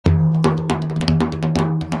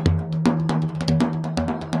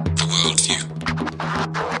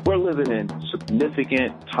living in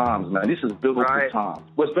significant times, man. This is biblical times.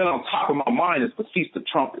 What's been on top of my mind is the Feast of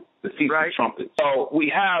Trumpets. The Feast of Trumpets. So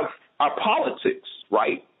we have our politics,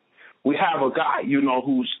 right? We have a guy, you know,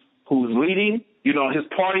 who's leading, you know, his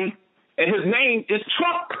party, and his name is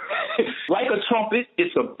Trump. Like a trumpet,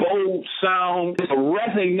 it's a bold sound. It's a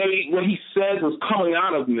resonating. What he says is coming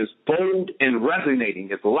out of him is bold and resonating.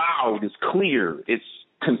 It's loud. It's clear. It's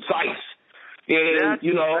concise. And,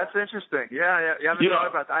 you know, that's interesting. Yeah.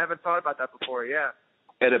 I haven't thought about that before. Yeah.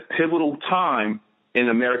 At a pivotal time in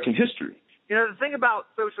American history. You know, the thing about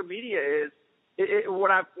social media is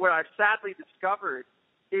what I've sadly discovered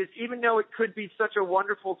is even though it could be such a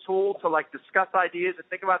wonderful tool to like discuss ideas and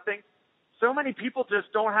think about things, so many people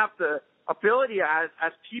just don't have the ability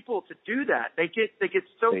as people to do that. They get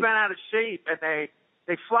so bent out of shape and they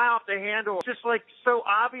fly off the handle. It's just like so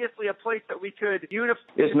obviously a place that we could unify.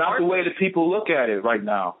 It's not the way that people look at it right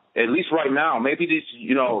now. At least right now. Maybe these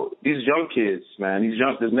young kids, man,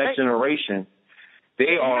 this next generation,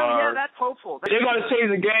 they are. Yeah, that's hopeful. They're going to change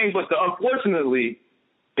the game, but unfortunately,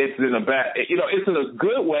 it's in a bad. It's in a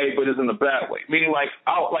good way, but it's in a bad way. Meaning, like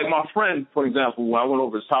my friend, for example, when I went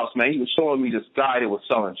over his house, man, he was showing me this guy that was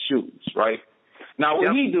selling shoes, right? Now,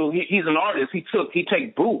 what he do? He's an artist. He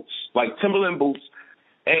take boots, like Timberland boots.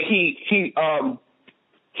 And he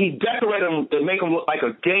decorated them to make them look like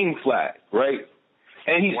a game flag, right?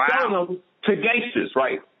 And he's selling them to gangsters,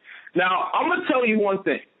 right? Now, I'm going to tell you one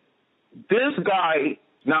thing. This guy,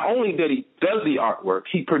 not only that he does the artwork,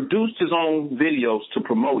 he produced his own videos to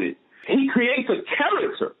promote it. He creates a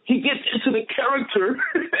character. He gets into the character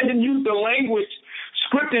and uses the language,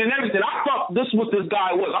 scripting and everything. I thought this was what this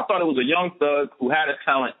guy was. I thought it was a young thug who had a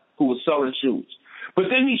talent who was selling shoes.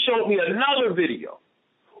 But then he showed me another video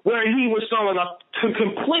where he was selling a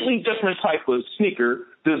completely different type of sneaker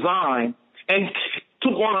design and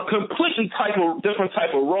took on a completely different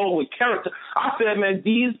type of role with character. I said, man,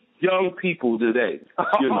 these young people today,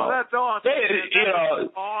 that's awesome.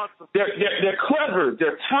 Awesome. They're clever,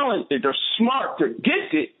 they're talented, they're smart, they're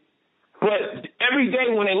gifted, but every day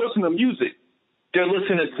when they listen to music, they're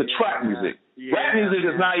listening to trap music. Rap music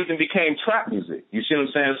has not even became trap music. You see what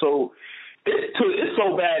I'm saying? So it's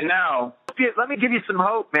so bad now. Let me give you some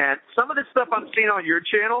hope, man. Some of the stuff I'm seeing on your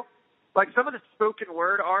channel, like some of the spoken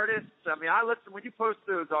word artists, I mean, when you post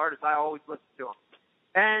those artists, I always listen to them.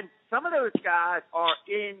 And some of those guys are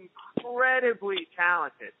incredibly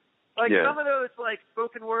talented. Like some of those like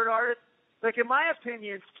spoken word artists, like in my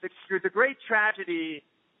opinion, the great tragedy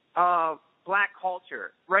of black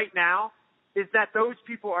culture right now is that those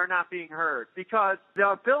people are not being heard because the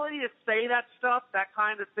ability to say that stuff, that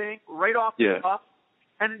kind of thing, right off the cuff.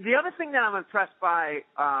 And the other thing that I'm impressed by,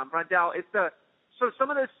 Rondell, is so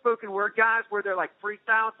some of those spoken word guys where they're like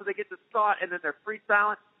freestyling, so they get this thought and then they're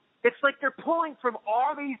freestyling. It's like they're pulling from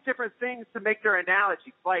all these different things to make their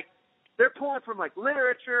analogies. Like they're pulling from like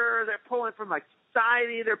literature, they're pulling from like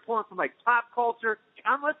society, they're pulling from like pop culture.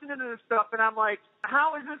 I'm listening to this stuff and I'm like,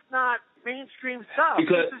 how is this not mainstream stuff?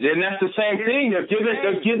 Because and that's the same thing.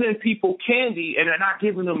 They're giving people candy and they're not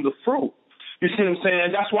giving them the fruit. You see what I'm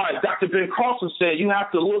saying? That's why Dr. Ben Carlson said you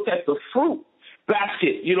have to look at the fruit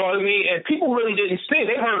basket. You know what I mean? And people really didn't see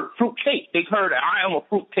it. They heard fruit cake. They heard I am a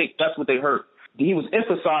fruit cake. That's what they heard. He was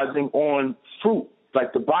emphasizing on fruit,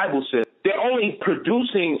 like the Bible said. They're only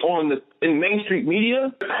producing in mainstream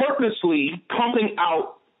media, purposely pumping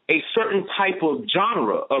out a certain type of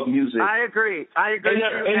genre of music. I agree. And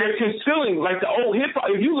they're concealing, like the old hip-hop.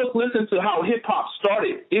 If you listen to how hip-hop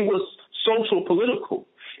started, it was social political.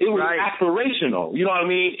 It was aspirational. You know what I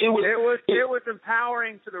mean? It was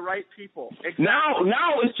empowering to the right people. Exactly.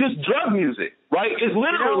 Now it's just drug music, right? It's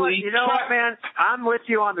literally. You know what, man? I'm with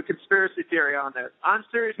you on the conspiracy theory on this. I'm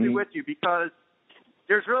seriously with you because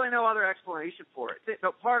there's really no other explanation for it. The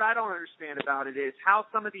part I don't understand about it is how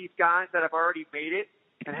some of these guys that have already made it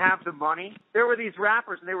and have the money. There were these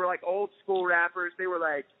rappers, and they were like old school rappers. They were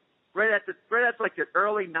like right at like the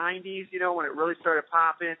early '90s, you know, when it really started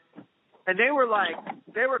popping. And they were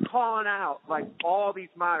calling out like all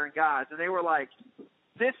these modern guys, and they were like,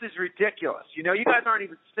 "This is ridiculous. You know, you guys aren't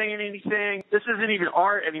even saying anything. This isn't even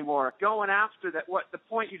art anymore." Going after the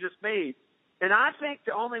point you just made. And I think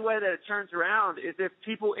the only way that it turns around is if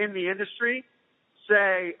people in the industry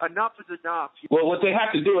say enough is enough. Well, what they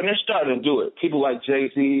have to do, and they're starting to do it. People like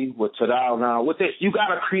Jay-Z with Tadal now, you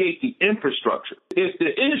got to create the infrastructure. If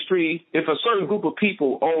the industry, if a certain group of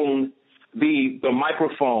people own the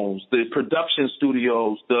microphones, the production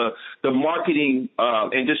studios, the marketing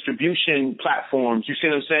and distribution platforms, you see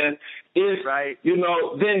what I'm saying?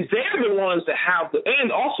 Then they're the ones that have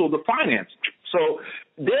and also the finance. So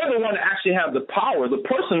they're the one that actually have the power. The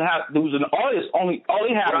person who's an artist, all they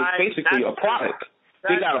have is basically a product.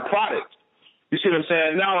 They got a product. You see what I'm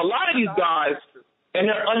saying? Now, a lot of these guys, and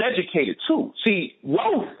they're uneducated too. See,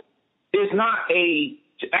 wealth is not a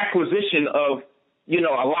acquisition of,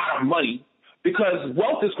 a lot of money, because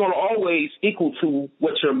wealth is going to always equal to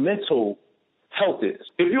what your mental health is.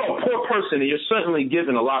 If you're a poor person and you're certainly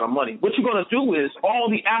given a lot of money, what you're going to do is all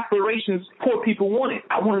the aspirations poor people wanted.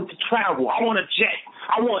 I wanted to travel. I want a jet.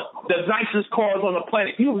 I want the nicest cars on the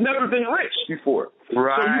planet. You've never been rich before.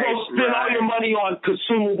 Right. So you're going to spend all your money on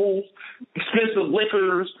consumables, expensive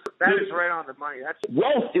liquors. That is right on the money.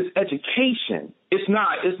 Wealth is education. It's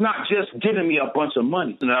not just giving me a bunch of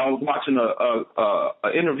money. And I was watching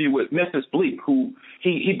a interview with Memphis Bleak, who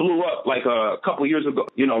he blew up like a couple of years ago.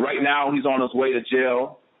 Right now he's on his way to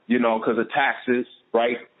jail, because of taxes,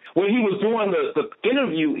 right? When he was doing the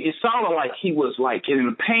interview, it sounded like he was like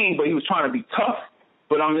in pain, but he was trying to be tough.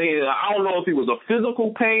 But I don't know if it was a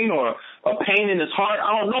physical pain or a pain in his heart.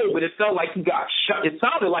 I don't know, but it felt like he got shot. It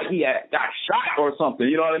sounded like he got shot or something.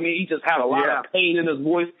 You know what I mean? He just had a lot of pain in his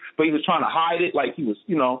voice, but he was trying to hide it like he was,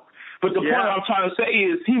 But the point I'm trying to say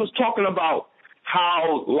is he was talking about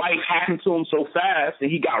how life happened to him so fast,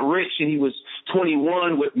 and he got rich, and he was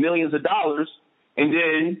 21 with millions of dollars, and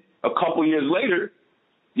then a couple years later,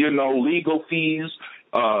 legal fees,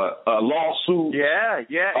 a lawsuit,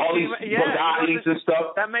 all these Bugattis and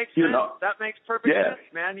stuff. That makes sense. That makes perfect sense,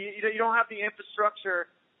 man. You don't have the infrastructure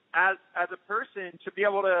as a person to be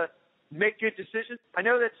able to make good decisions. I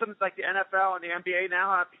know that some like the NFL and the NBA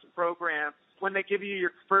now have these programs. When they give you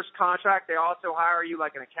your first contract, they also hire you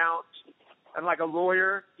like an accountant and like a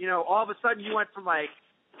lawyer. All of a sudden you went from like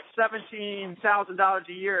 $17,000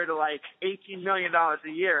 a year to like $18 million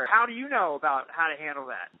a year. How do you know about how to handle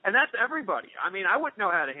that? And that's everybody. I mean, I wouldn't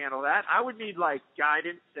know how to handle that. I would need like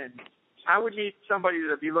guidance, and I would need somebody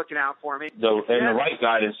to be looking out for me. The right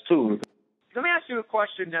guidance too. Let me ask you a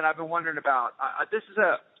question that I've been wondering about. This is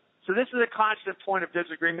a constant point of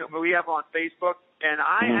disagreement we have on Facebook, and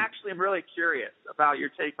I actually am really curious about your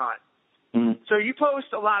take on it. Mm-hmm. So you post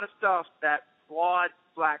a lot of stuff that flawed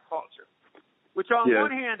black culture, which on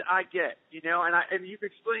one hand I get, and you can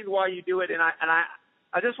explain why you do it, and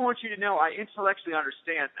I just want you to know I intellectually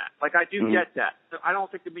understand that. Like, I do get that. I don't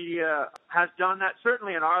think the media has done that,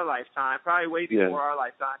 certainly in our lifetime, probably way before our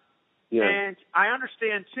lifetime. Yeah. And I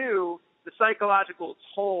understand too the psychological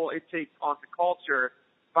toll it takes on the culture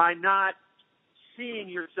by not seeing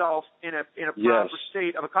yourself in a proper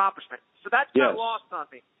state of accomplishment. So that's not lost on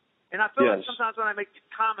me. And I feel like sometimes when I make these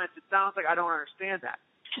comments, it sounds like I don't understand that.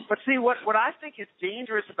 But see, what I think is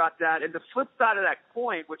dangerous about that, and the flip side of that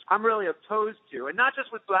coin, which I'm really opposed to, and not just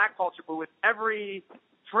with black culture, but with every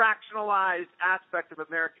fractionalized aspect of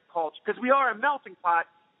American culture, because we are a melting pot,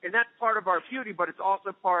 and that's part of our beauty, but it's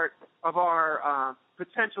also part of our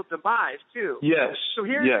potential demise, too. Yes. So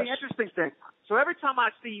here's the interesting thing. So every time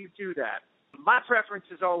I see you do that, my preference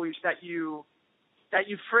is always that you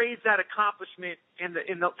phrase that accomplishment in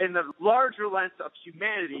the larger lens of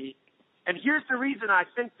humanity. And here's the reason I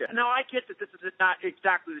think that. Now, I get that this is not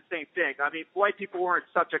exactly the same thing. I mean, white people weren't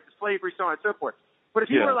subject to slavery, so on and so forth. But if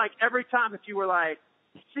you were like, every time, if you were like,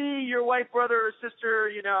 see, your white brother or sister,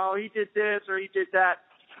 he did this or he did that.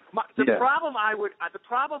 The problem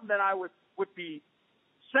that I would be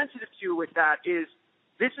sensitive to with that is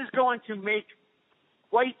this is going to make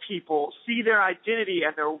white people see their identity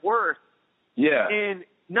and their worth in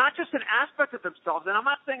not just an aspect of themselves. And I'm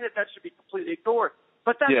not saying that should be completely ignored,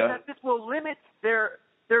 but that this will limit their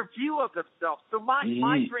view of themselves. So my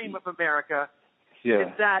dream of America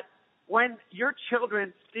is that when your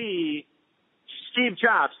children see Steve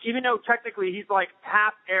Jobs, even though technically he's like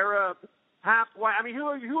half Arab, half white, I mean,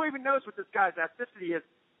 who even knows what this guy's ethnicity is?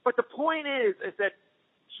 But the point is that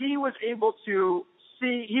he was able to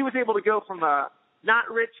go from a not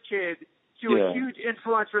rich kid to a huge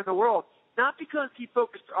influencer in the world. Not because he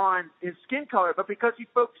focused on his skin color, but because he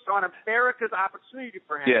focused on America's opportunity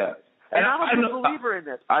for him. Yeah. And I'm a big believer in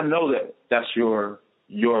this. I know that that's your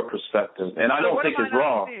perspective, and I don't think it's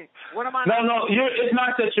wrong. What am I No, it's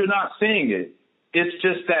not that you're not seeing it. It's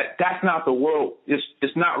just that's not the world.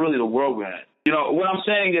 It's not really the world we're in. What I'm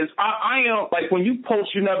saying is I am, like, when you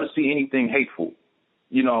post, you never see anything hateful,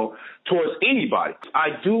 towards anybody.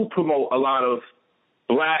 I do promote a lot of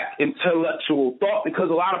Black intellectual thought because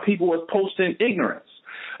a lot of people are posting ignorance.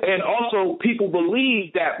 And also people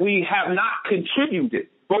believe that we have not contributed,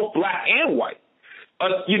 both Black and white.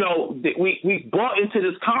 We brought into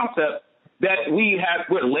this concept that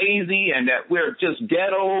we're lazy and that we're just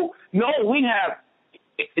ghetto. No, we have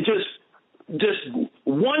just just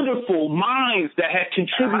wonderful minds that had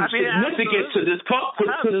contributed significant to this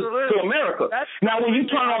to America. Now, when you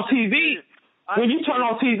turn on TV,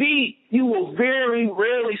 you will very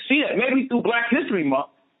rarely see it. Maybe through Black History Month,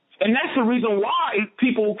 and that's the reason why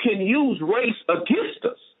people can use race against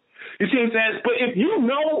us. You see what I'm saying? But if you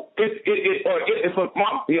know, if a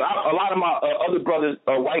lot of my other brothers,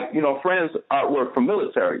 white, friends were from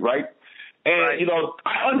military, right? And,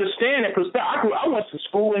 I understand that perspective. I went to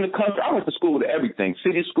school in the country. I went to school to everything,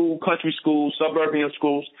 city school, country school, suburban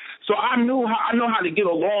schools. So I know how to get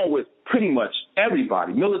along with pretty much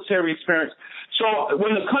everybody, military experience. So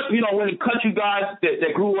when the country guys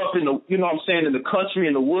that grew up in the, in the country,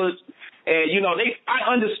 in the woods, and,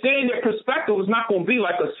 I understand their perspective is not going to be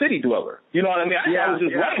like a city dweller. You know what I mean? I was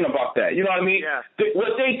just writing about that. You know what I mean? Yeah.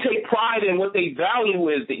 What they take pride in, what they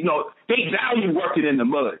value is, they value working in the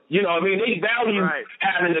mud. You know what I mean? They value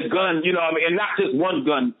having a gun, and not just one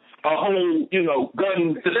gun, a whole,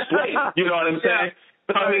 gun display. You know what I'm saying?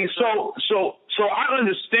 I mean, so I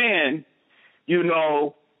understand,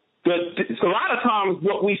 a lot of times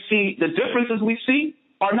what we see, the differences we see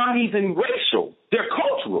are not even racial. They're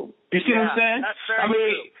cultural. You see what I'm saying? I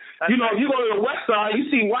mean, if you go to the west side, you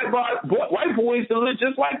see white boys that live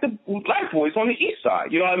just like the black boys on the east side.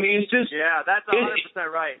 You know what I mean? It's just that's 100%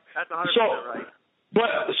 right. That's 100% right.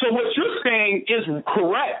 So what you're saying is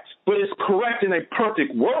correct, but it's correct in a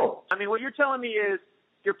perfect world. I mean, what you're telling me is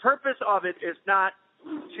your purpose of it is not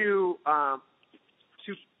to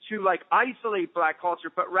like isolate black culture,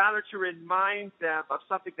 but rather to remind them of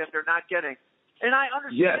something that they're not getting. And I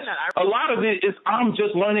understand that. A lot of it is I'm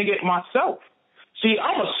just learning it myself. See,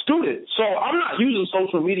 I'm a student, so I'm not using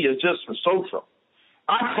social media just for social.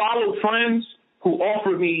 I follow friends who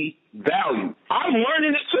offer me value. I'm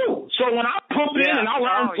learning it too. So when I pump in and I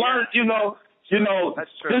learn,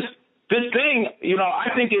 that's true. This thing, I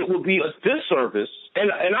think it would be a disservice. And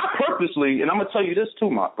I purposely, and I'm going to tell you this too,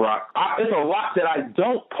 Brock, there's a lot that I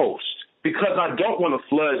don't post because I don't want to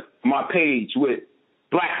flood my page with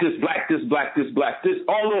black this, black this, black this, black this,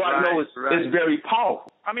 although I know it's very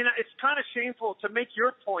powerful. I mean, it's kind of shameful to make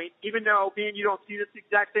your point, even though, being you don't see this the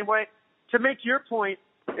exact same way, to make your point,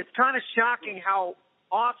 it's kind of shocking how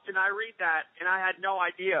often I read that and I had no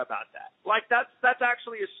idea about that. Like, that's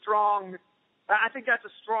actually I think that's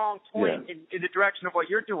a strong point in the direction of what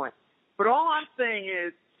you're doing. But all I'm saying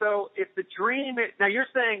is, so if the dream is, now you're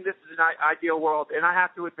saying this is an ideal world, and I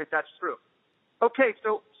have to admit that's true. Okay,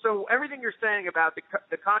 so everything you're saying about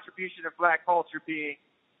the contribution of black culture being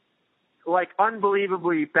like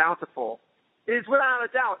unbelievably bountiful is without a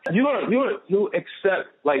doubt. You accept,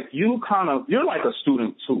 like, you're like a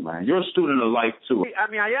student too, man. You're a student of life too. I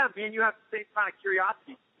mean, I am. Me and you have the same kind of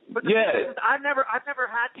curiosity. But the thing is, I've never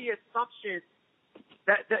had the assumption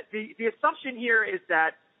that the assumption here is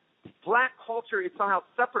that black culture is somehow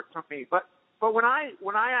separate from me. But when I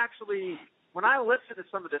listen to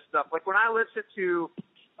some of this stuff, like when I listen to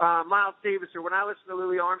Miles Davis, or when I listen to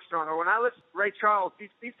Louis Armstrong, or when I listen to Ray Charles,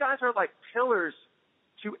 these guys are like pillars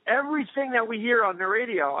to everything that we hear on the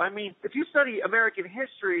radio. I mean, if you study American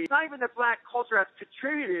history, it's not even that black culture has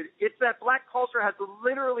contributed, it's that black culture has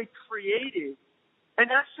literally created. And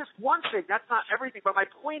that's just one thing. That's not everything. But my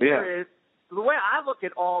point here is, the way I look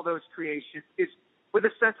at all those creations is with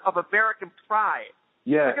a sense of American pride.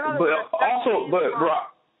 Yeah, Brock,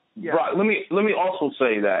 let me also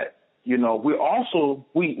say that,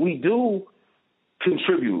 we do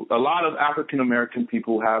contribute. A lot of African American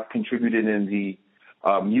people have contributed in the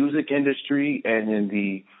music industry and in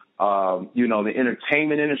the the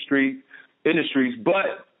entertainment industries,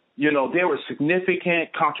 but there were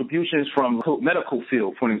significant contributions from the medical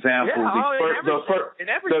field, for example.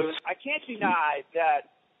 I can't deny that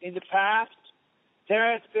in the past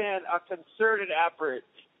there has been a concerted effort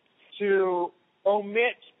to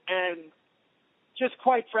omit and just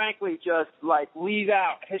quite frankly just like leave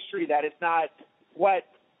out history that is not what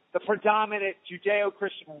the predominant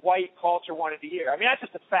Judeo-Christian white culture wanted to hear. I mean, that's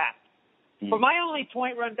just a fact. But my only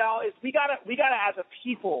point, Rundell, is we gotta as a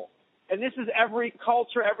people, and this is every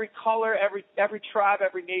culture, every color, every tribe,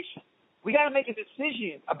 every nation, we gotta make a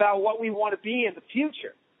decision about what we want to be in the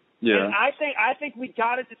future. Yeah. And I think we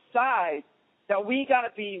gotta decide that we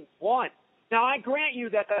gotta be one. Now, I grant you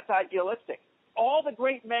that that's idealistic. All the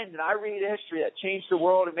great men that I read in history that changed the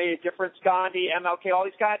world and made a difference, Gandhi, MLK, all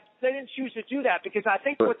these guys, they didn't choose to do that because I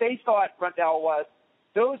think what they thought, Rundell, was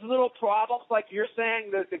those little problems, like you're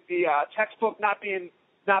saying, the textbook not being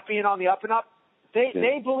on the up and up.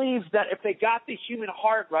 They believed that if they got the human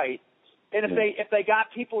heart right, and if they got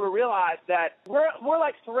people to realize that we're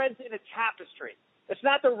like threads in a tapestry. It's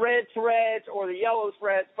not the red threads or the yellow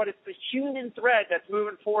threads, but it's the human thread that's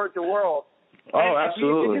moving forward the world. Oh,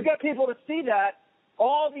 absolutely. If you get people to see that,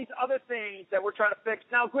 all these other things that we're trying to fix.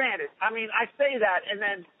 Now, granted, I mean, I say that, and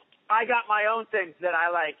then I got my own things that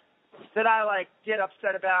I get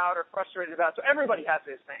upset about or frustrated about. So everybody has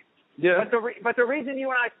these things. Yeah. But the reason you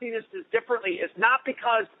and I see this differently is not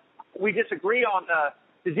because we disagree on the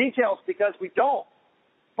details, because we don't.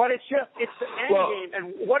 But it's the end game,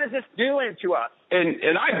 and what is this doing to us?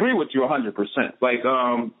 And I agree with you 100%. Like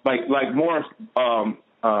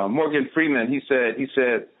Morgan Freeman, he said,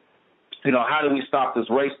 you know, how do we stop this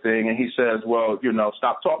race thing? And he says, well, you know,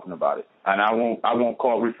 stop talking about it. And I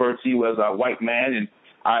won't refer to you as a white man, and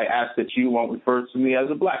I ask that you won't refer to me as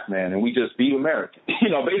a black man, and we just be American. You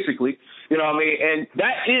know, basically, you know what I mean? And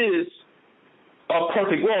that is a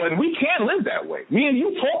perfect world, and we can live that way. Me and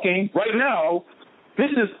you talking right now,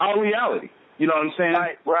 this is our reality. You know what I'm saying?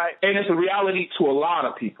 Right. And it's a reality to a lot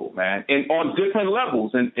of people, man, and on different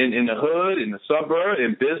levels, in the hood, in the suburb,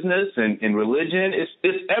 in business, and in religion.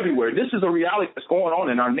 It's everywhere. This is a reality that's going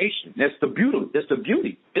on in our nation. It's the beauty.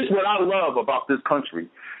 It's what I love about this country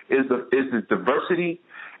is the diversity,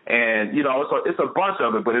 and you know, it's a bunch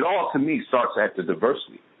of it, but it all to me starts at the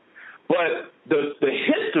diversity. But the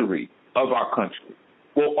history of our country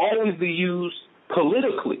will always be used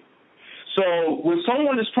politically. So when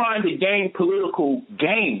someone is trying to gain political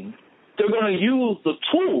gain, they're going to use the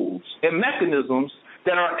tools and mechanisms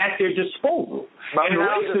that are at their disposal. I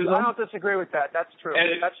don't disagree with that. That's true.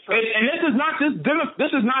 That's true. And this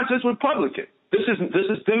is not just Republican. This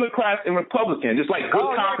is Democrat and Republican. It's like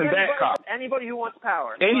good cop and bad cop. Anybody who wants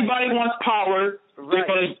power. Anybody wants power.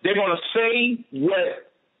 Right. They're going to say what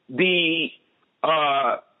the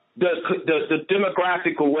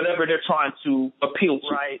demographic or whatever they're trying to appeal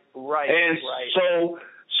to. Right. And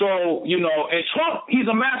so you know, and Trump, he's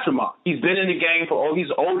a mastermind. He's been in the game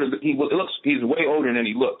he's older. He's way older than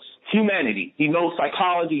he looks. Humanity. He knows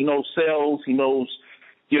psychology. He knows sales. He knows,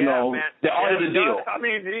 you know, man. The art of the deal. I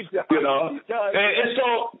mean, he does. You know, and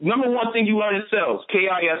so number one thing you learn in sales,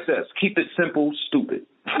 KISS, keep it simple, stupid.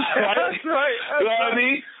 Right? That's right. You know what I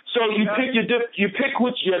mean? So you pick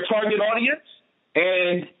which your target audience.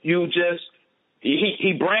 And you just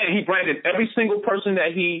he branded every single person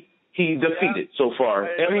that he defeated so far.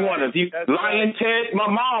 Every one of you. Lion Ted.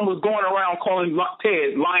 My mom was going around calling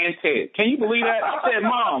Ted Lion Ted. Can you believe that? I said,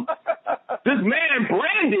 Mom, this man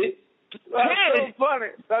branded Ted. That's so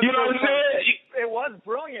funny. You know what I'm saying? It was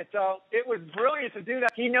brilliant, though. It was brilliant to do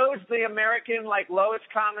that. He knows the American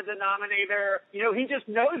lowest common denominator. You know, he just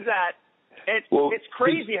knows that. It's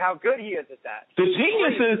crazy how good he is at that. The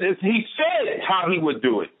genius is he said how he would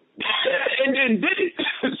do it, and then did it.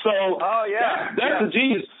 So that's the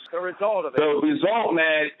genius. The result of it. The result,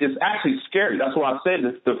 man, is actually scary. That's why I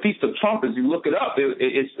said the Feast of Trump, as you look it up,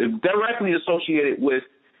 it's directly associated with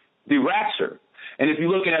the rapture. And if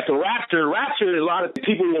you're looking at the rapture, a lot of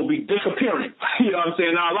people will be disappearing. You know what I'm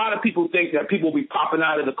saying? Now, a lot of people think that people will be popping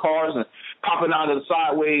out of the cars and popping out of the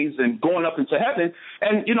sideways and going up into heaven.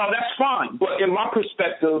 And, you know, that's fine. But in my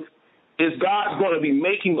perspective, is God's going to be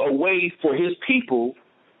making a way for his people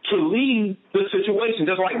to leave the situation,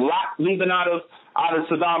 just like Lot leaving out of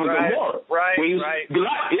Sodom and Gomorrah. Right. It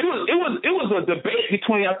was a debate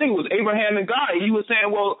between, I think it was Abraham and God. He was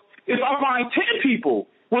saying, well, if I find 10 people,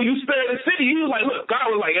 will you spare the city? He was like, look, God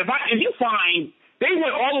was like, if you find, they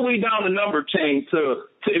went all the way down the number chain to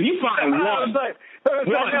if you find one. It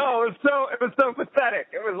was so pathetic.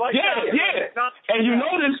 It was like And you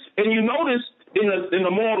notice in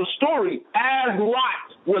the moral of